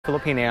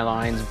Philippine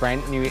Airlines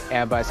brand new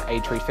Airbus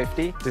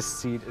A350. This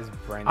seat is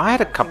brand new. I had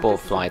a couple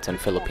of flights on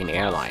Philippine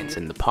Airlines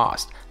in the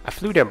past. I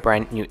flew their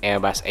brand new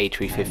Airbus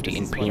A350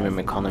 in premium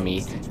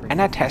economy,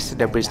 and I tested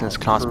their business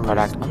class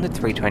product on the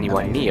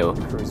 321 Neo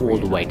all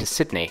the way to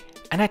Sydney,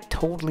 and I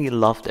totally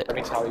loved it.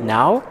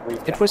 Now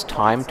it was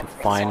time to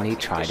finally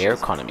try their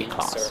economy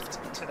class.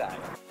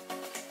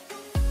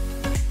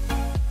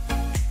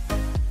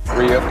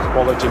 Real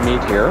quality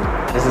meat here.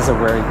 This is a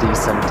very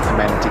decent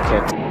amenity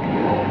kit.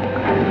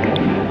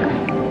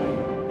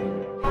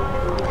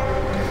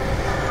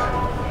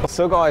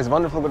 So guys,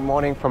 wonderful good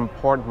morning from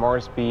Port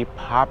Moresby,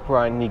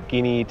 Papua New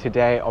Guinea.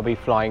 Today I'll be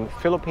flying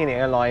Philippine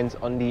Airlines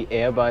on the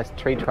Airbus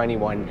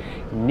 321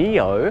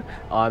 Neo.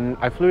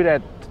 I flew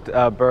that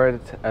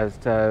bird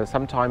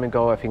some time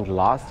ago, I think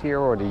last year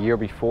or the year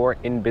before,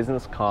 in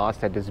business class.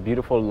 Had this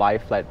beautiful lie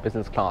flat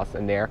business class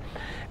in there.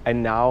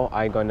 And now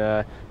I'm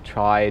gonna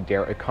try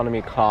their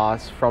economy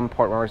class from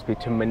Port Moresby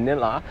to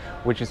Manila,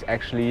 which is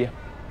actually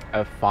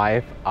a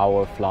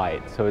 5-hour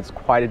flight, so it's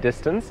quite a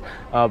distance,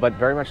 but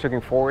very much looking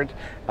forward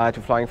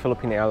to flying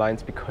Philippine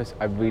Airlines because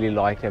I really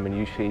like them and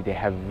usually they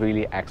have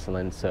really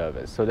excellent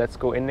service. So let's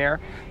go in there,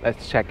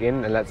 let's check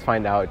in, and let's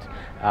find out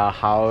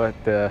how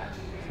the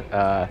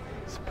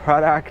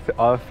product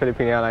of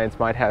Philippine Airlines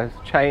might have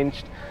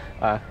changed,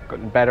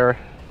 gotten better,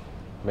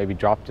 maybe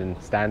dropped in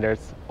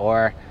standards,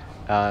 or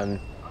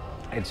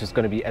it's just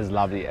going to be as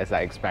lovely as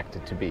I expect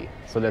it to be.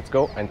 So let's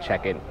go and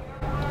check in.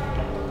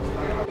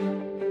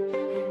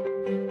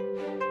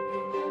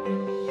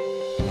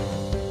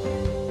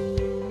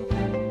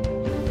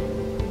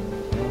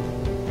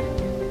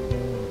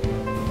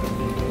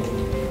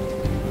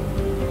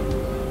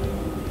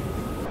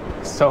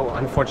 So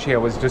unfortunately I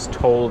was just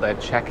told at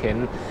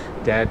check-in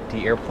that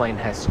the airplane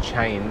has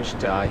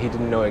changed. He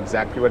didn't know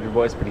exactly what it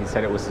was, but he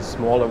said it was a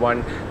smaller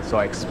one, so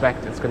I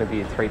expect it's going to be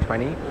a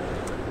 320,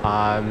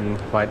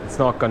 but it's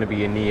not going to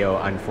be a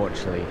Neo,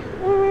 unfortunately.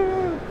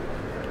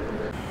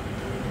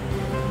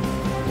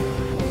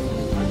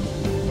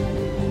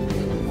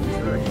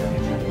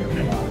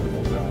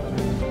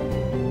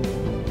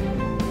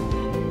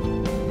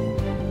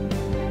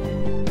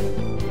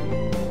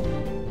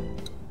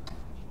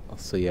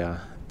 So yeah,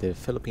 the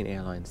Philippine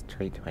Airlines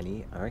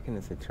 320, I reckon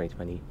it's a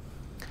 320,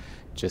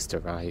 just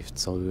arrived.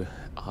 So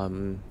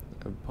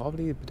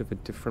probably a bit of a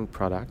different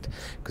product,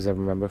 because I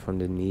remember from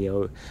the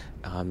Neo,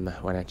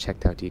 when I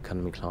checked out the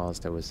economy class,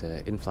 there was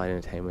an in-flight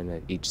entertainment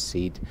at each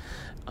seat.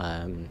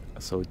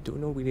 So don't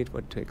know really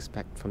what to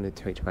expect from the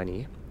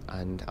 320.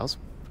 And I was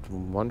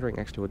wondering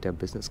actually what their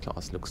business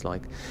class looks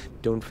like.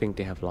 Don't think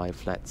they have lie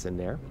flats in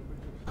there.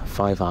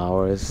 5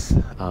 hours.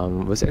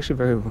 Was actually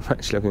very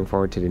much looking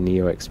forward to the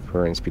Neo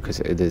experience because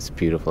it is a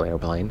beautiful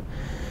airplane.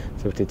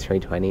 So with the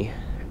 320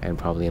 and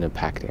probably in a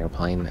packed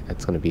airplane,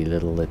 it's going to be a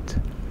little bit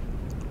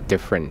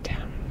different.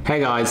 Hey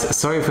guys,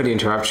 sorry for the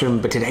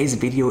interruption, but today's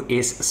video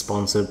is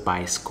sponsored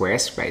by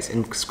Squarespace,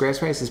 and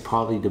Squarespace is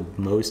probably the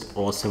most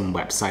awesome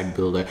website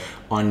builder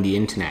on the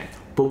internet.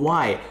 But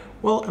why?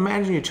 Well,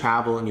 imagine you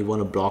travel and you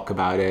want to blog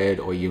about it,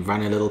 or you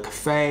run a little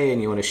cafe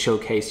and you want to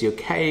showcase your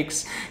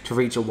cakes to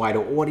reach a wider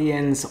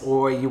audience,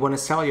 or you want to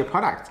sell your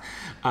product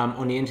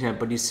on the internet,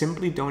 but you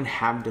simply don't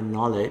have the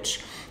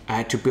knowledge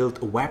to build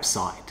a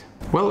website.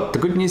 Well, the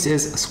good news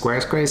is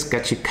Squarespace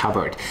got you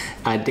covered.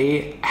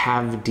 They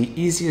have the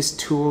easiest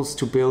tools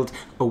to build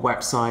a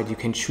website. You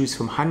can choose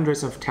from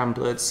hundreds of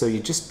templates, so you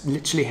just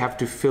literally have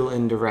to fill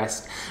in the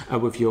rest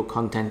with your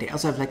content. They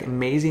also have like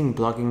amazing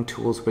blogging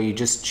tools where you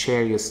just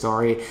share your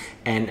story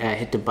and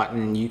hit the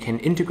button. You can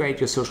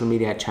integrate your social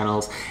media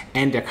channels,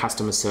 and their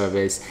customer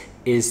service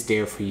is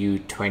there for you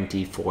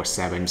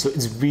 24/7. So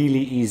it's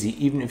really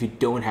easy, even if you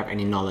don't have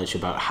any knowledge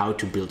about how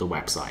to build a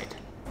website.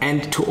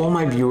 And to all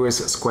my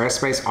viewers,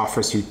 Squarespace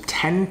offers you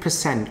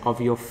 10% of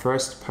your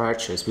first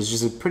purchase, which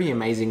is a pretty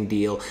amazing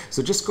deal.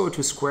 So just go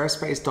to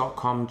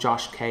squarespace.com,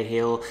 Josh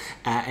Cahill,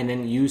 and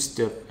then use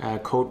the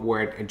code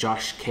word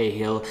Josh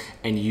Cahill,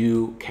 and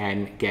you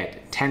can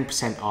get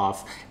 10%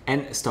 off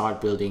and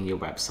start building your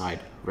website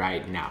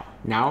right now.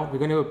 Now we're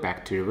going to go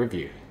back to the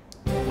review.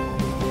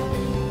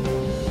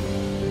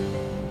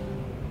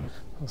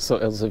 So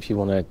also, if you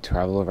want a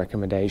travel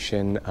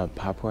recommendation,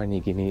 Papua New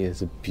Guinea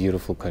is a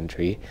beautiful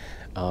country,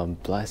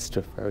 blessed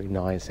with very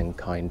nice and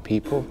kind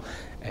people,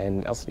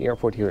 and also the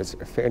airport here is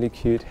fairly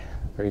cute,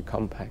 very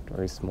compact,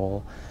 very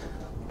small,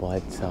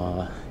 but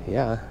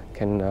yeah,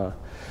 can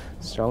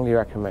strongly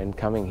recommend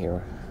coming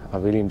here. I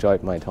really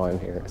enjoyed my time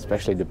here,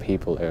 especially the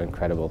people are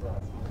incredible.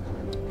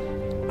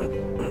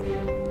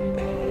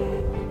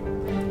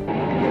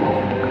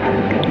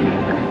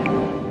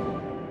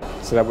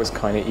 So that was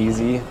kind of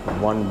easy,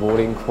 one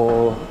boarding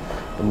call,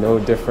 no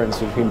difference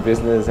between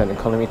business and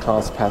economy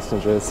class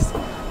passengers.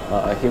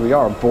 Here we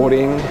are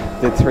boarding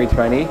the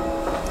 320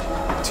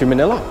 to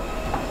Manila.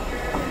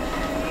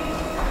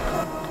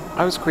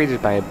 I was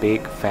greeted by a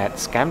big fat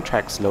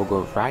Scamtrax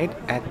logo right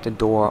at the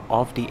door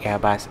of the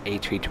Airbus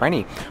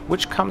A320,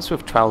 which comes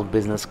with 12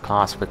 business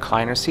class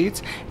recliner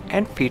seats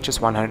and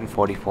features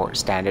 144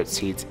 standard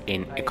seats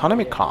in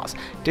economy class.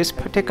 This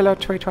particular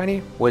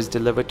A320 was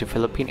delivered to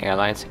Philippine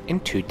Airlines in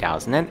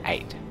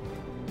 2008.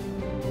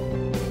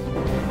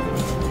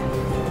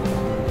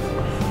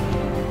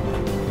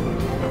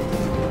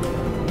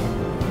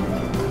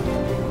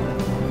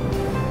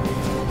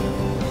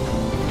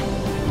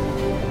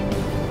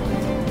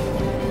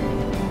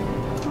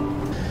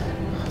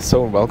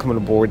 So welcome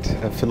on board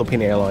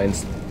Philippine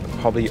Airlines,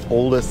 probably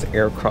oldest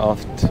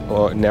aircraft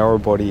or narrow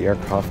body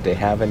aircraft they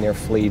have in their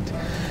fleet.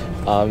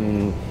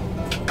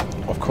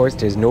 Of course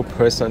there's no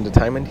personal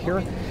entertainment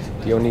here.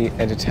 The only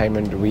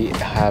entertainment we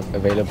have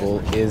available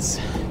is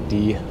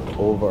the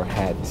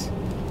overhead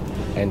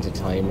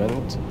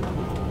entertainment.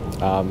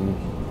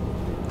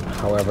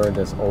 However,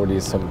 there's already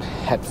some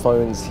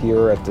headphones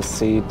here at the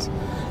seat.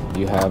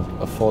 You have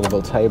a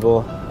foldable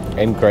table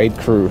and great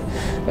crew.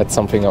 That's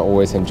something I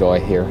always enjoy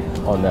here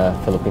on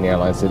Philippine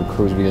Airlines. The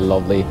crew is really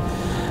lovely.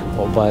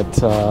 But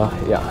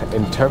yeah,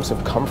 in terms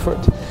of comfort,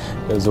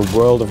 there's a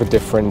world of a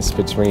difference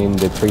between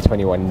the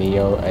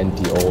 321neo and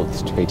the old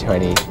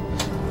 320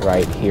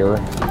 right here.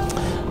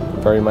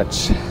 Very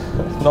much,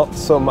 not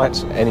so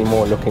much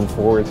anymore looking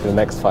forward to the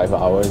next 5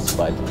 hours,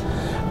 but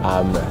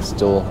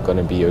still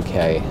gonna be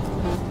okay.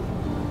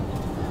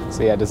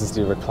 So yeah, this is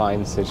the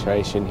recline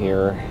situation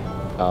here.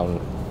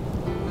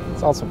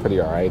 It's also pretty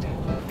alright.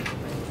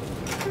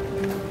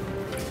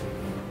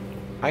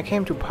 I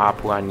came to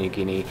Papua New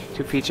Guinea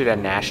to feature their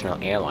national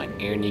airline,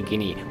 Air New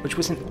Guinea, which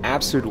was an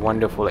absolute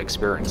wonderful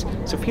experience.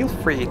 So feel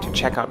free to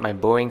check out my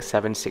Boeing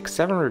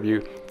 767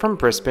 review from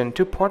Brisbane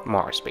to Port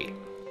Moresby.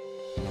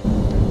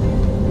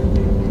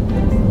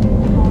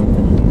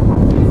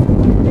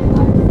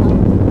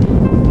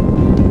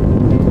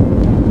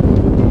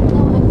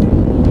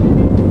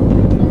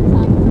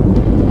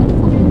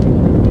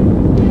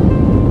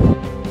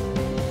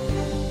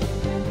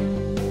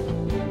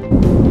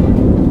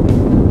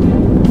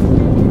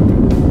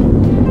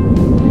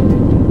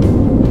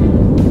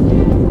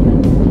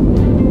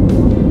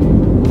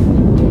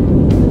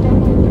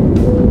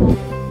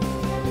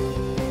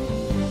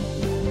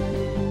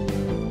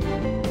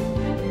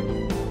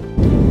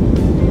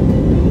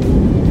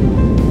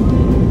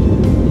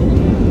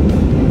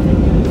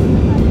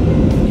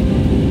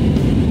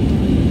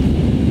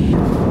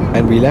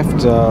 And we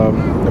left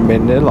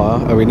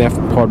Manila, we left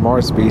Port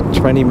Moresby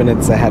 20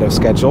 minutes ahead of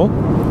schedule,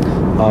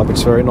 which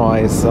is very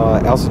nice.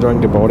 Also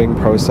during the boarding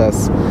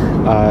process,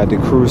 the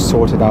crew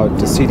sorted out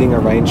the seating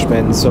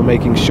arrangements, so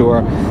making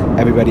sure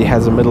everybody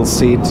has a middle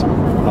seat,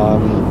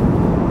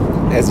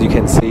 as you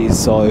can see.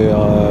 So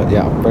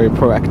yeah, very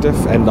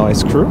proactive and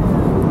nice crew,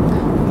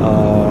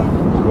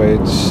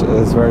 which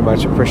is very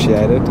much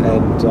appreciated.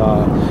 And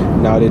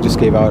now they just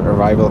gave out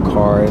arrival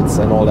cards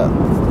and all that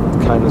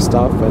kind of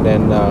stuff, and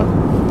then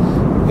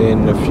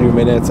in a few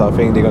minutes I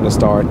think they're going to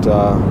start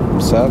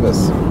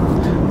service.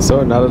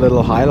 So another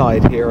little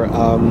highlight here,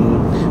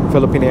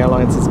 Philippine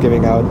Airlines is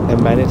giving out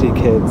amenity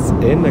kits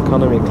in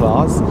economy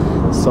class.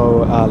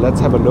 So let's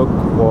have a look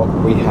what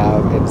we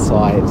have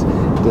inside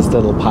this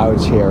little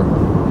pouch here.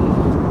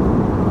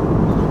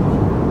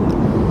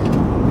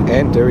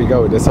 And there we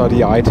go, these are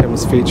the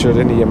items featured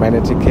in the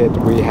amenity kit.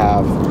 We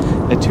have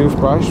a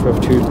toothbrush with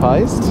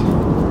toothpaste,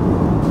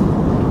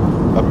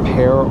 a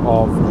pair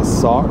of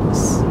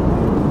socks,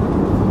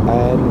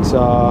 and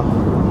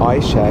eye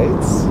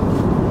shades,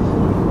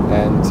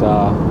 and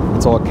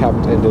it's all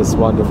kept in this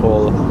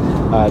wonderful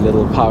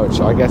little pouch.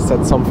 I guess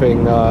that's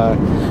something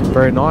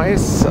very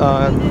nice.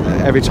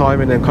 Every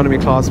time in economy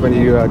class when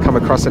you come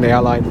across an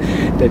airline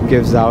that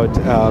gives out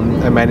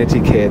amenity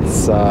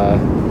kits,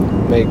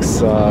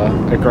 makes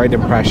a great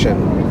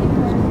impression.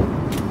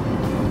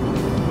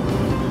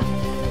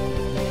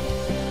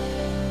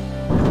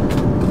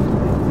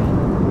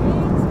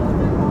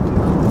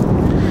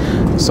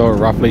 So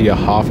roughly a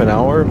half an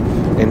hour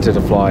into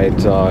the flight,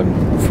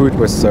 food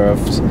was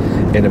served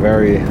in a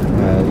very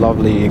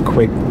lovely,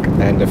 quick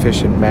and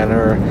efficient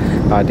manner.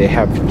 They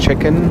have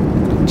chicken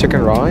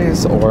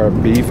rice or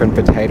beef and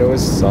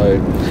potatoes, so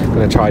I'm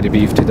going to try the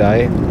beef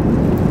today,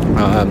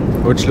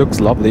 which looks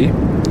lovely.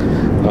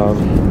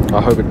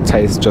 I hope it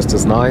tastes just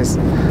as nice.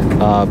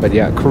 But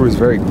yeah, crew is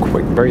very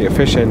quick, very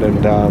efficient,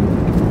 and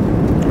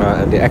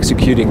they're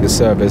executing the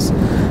service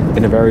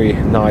in a very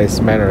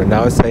nice manner.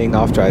 Now saying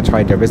after I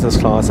tried their business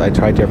class, I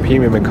tried their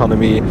premium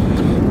economy,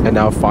 and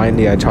now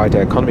finally I tried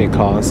their economy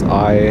class,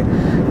 I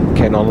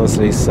can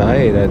honestly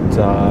say that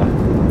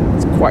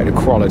it's quite a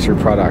quality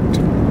product.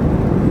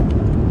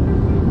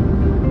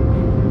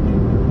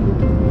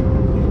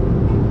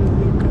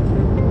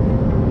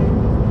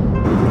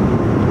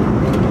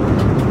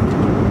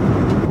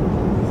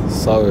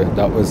 So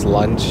that was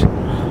lunch.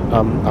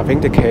 I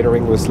think the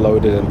catering was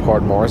loaded in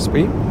Port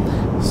Moresby,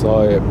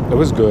 so it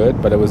was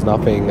good, but it was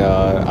nothing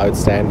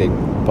outstanding.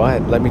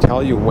 But let me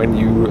tell you, when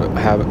you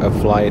have a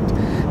flight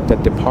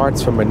that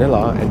departs from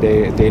Manila and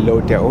they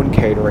load their own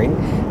catering,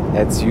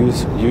 It's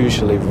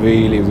usually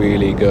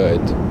really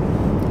good.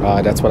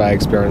 That's what I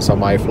experienced on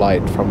my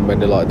flight from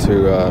Manila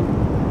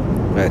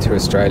to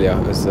Australia.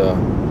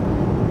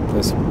 It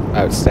was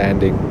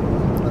outstanding.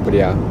 But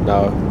yeah,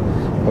 now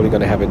probably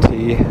gonna have a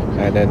tea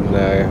and then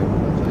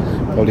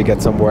probably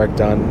get some work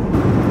done.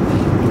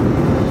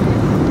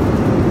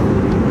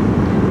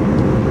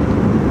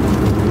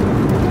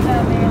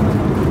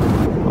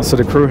 So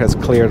the crew has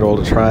cleared all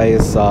the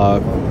trays,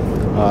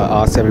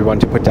 asked everyone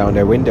to put down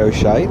their window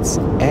shades,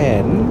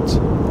 and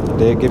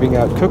they're giving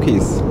out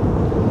cookies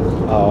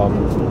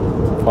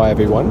for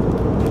everyone.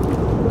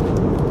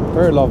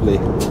 Very lovely.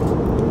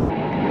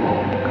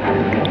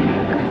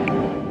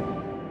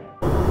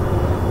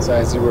 So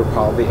as you were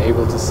probably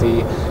able to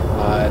see,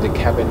 the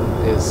cabin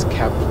is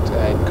kept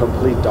in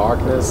complete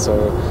darkness,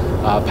 so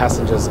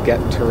passengers get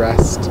to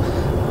rest,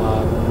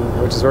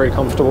 which is very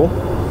comfortable,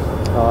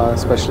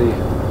 especially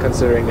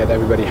considering that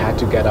everybody had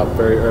to get up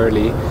very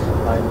early.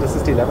 This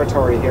is the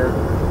lavatory here.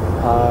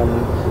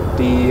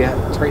 The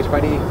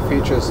 320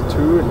 features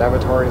 2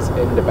 lavatories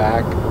in the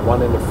back,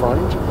 1 in the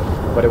front,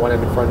 but the one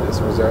in the front is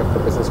reserved for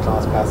business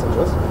class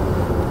passengers.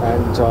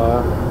 And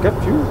get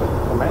few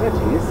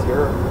amenities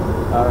here.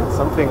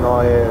 Something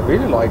I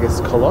really like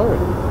is cologne.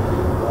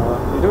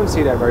 You don't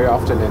see that very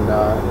often in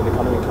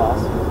economy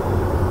class.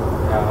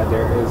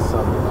 There is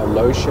a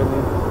lotion,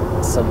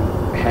 some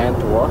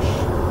hand wash,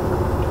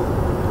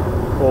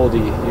 all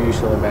the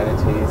usual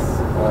amenities,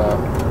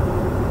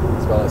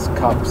 as well as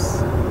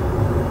cups,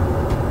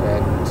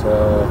 and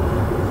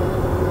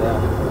yeah,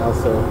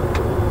 also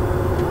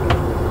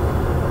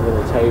a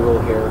little table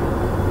here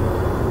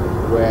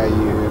where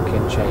you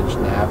can change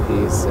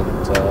nappies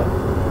and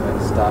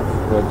stuff.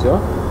 But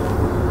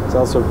it's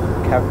also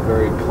kept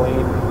very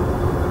clean,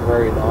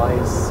 very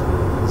nice,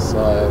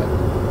 so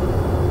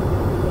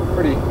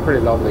pretty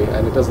lovely,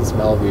 and it doesn't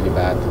smell really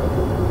bad.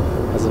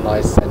 It has a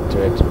nice scent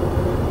to it.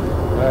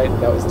 Alright,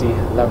 that was the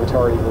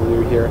lavatory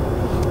review here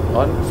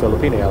on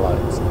Philippine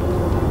Airlines.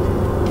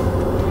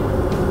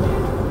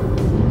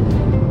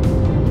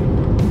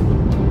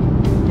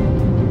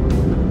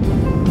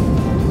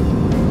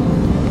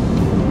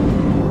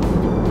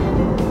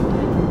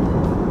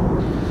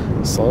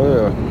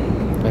 So,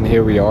 and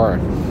here we are.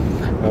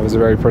 It was a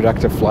very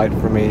productive flight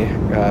for me.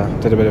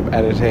 Did a bit of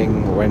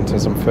editing, went to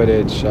some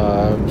footage,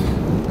 and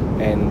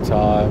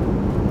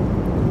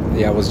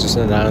yeah, it was just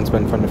an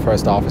announcement from the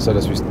first officer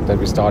that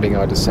we're starting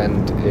our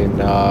descent in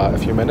a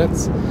few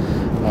minutes.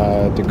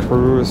 The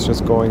crew is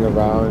just going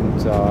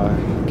around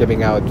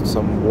giving out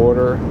some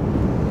water.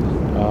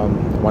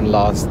 One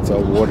last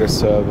water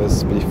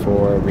service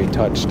before we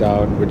touch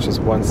down, which is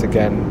once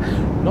again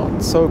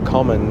not so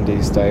common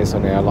these days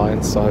on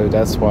airlines, so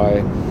that's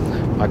why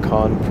I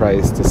can't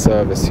praise the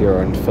service here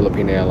on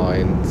Philippine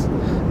Airlines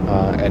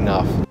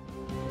enough.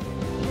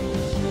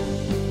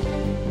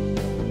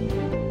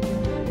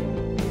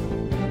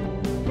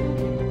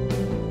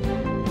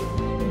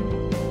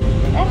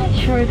 And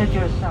ensure that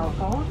your cell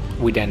phone.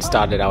 We then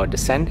started our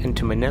descent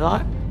into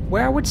Manila,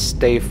 where I would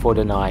stay for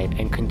the night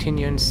and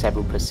continue in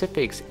Cebu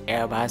Pacific's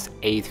Airbus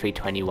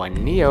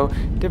A321neo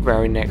the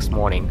very next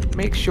morning.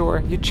 Make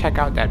sure you check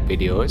out that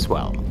video as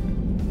well.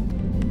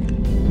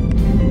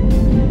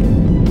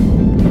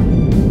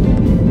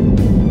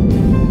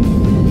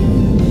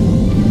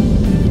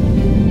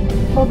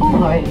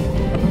 Mabuhay!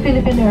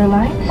 Philippine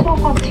Airlines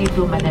welcomes you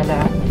to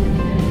Manila.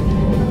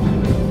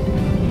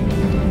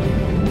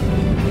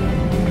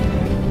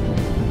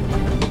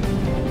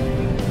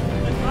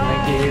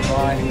 Thank you,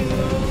 bye.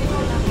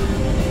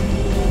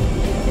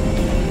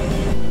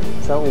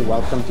 So,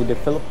 welcome to the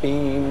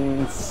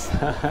Philippines.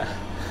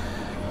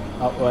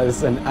 It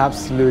was an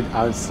absolute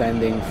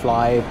outstanding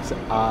flight.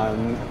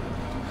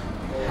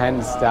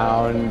 Hands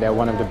down, they're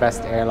one of the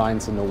best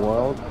airlines in the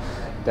world,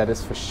 that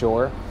is for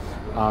sure.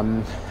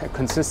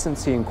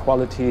 Consistency and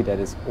quality, that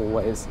is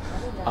always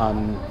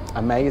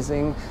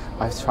amazing.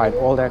 I've tried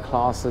all their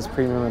classes,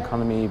 premium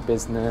economy,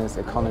 business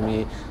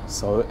economy,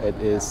 so it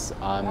is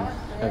a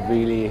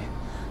really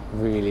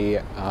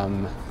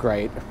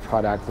great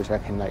product which I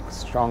can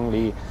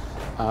strongly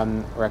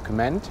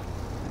recommend.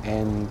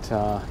 And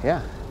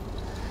yeah,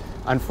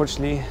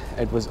 unfortunately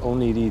it was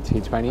only the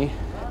 320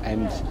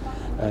 and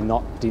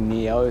not the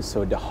Neo,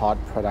 so the hot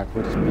product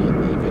would be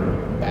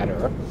even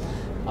better.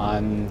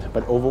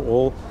 But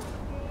overall,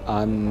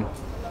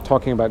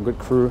 talking about good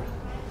crew,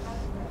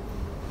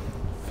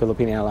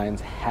 Philippine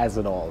Airlines has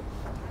it all.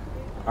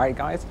 Alright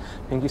guys,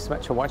 thank you so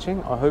much for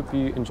watching. I hope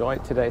you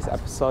enjoyed today's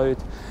episode.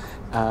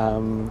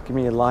 Give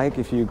me a like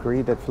if you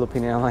agree that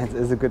Philippine Airlines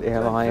is a good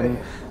airline.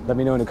 Let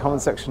me know in the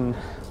comment section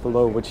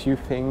below what you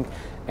think.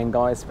 And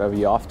guys, wherever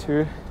you're off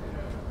to,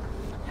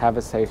 have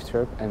a safe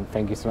trip, and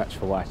thank you so much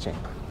for watching.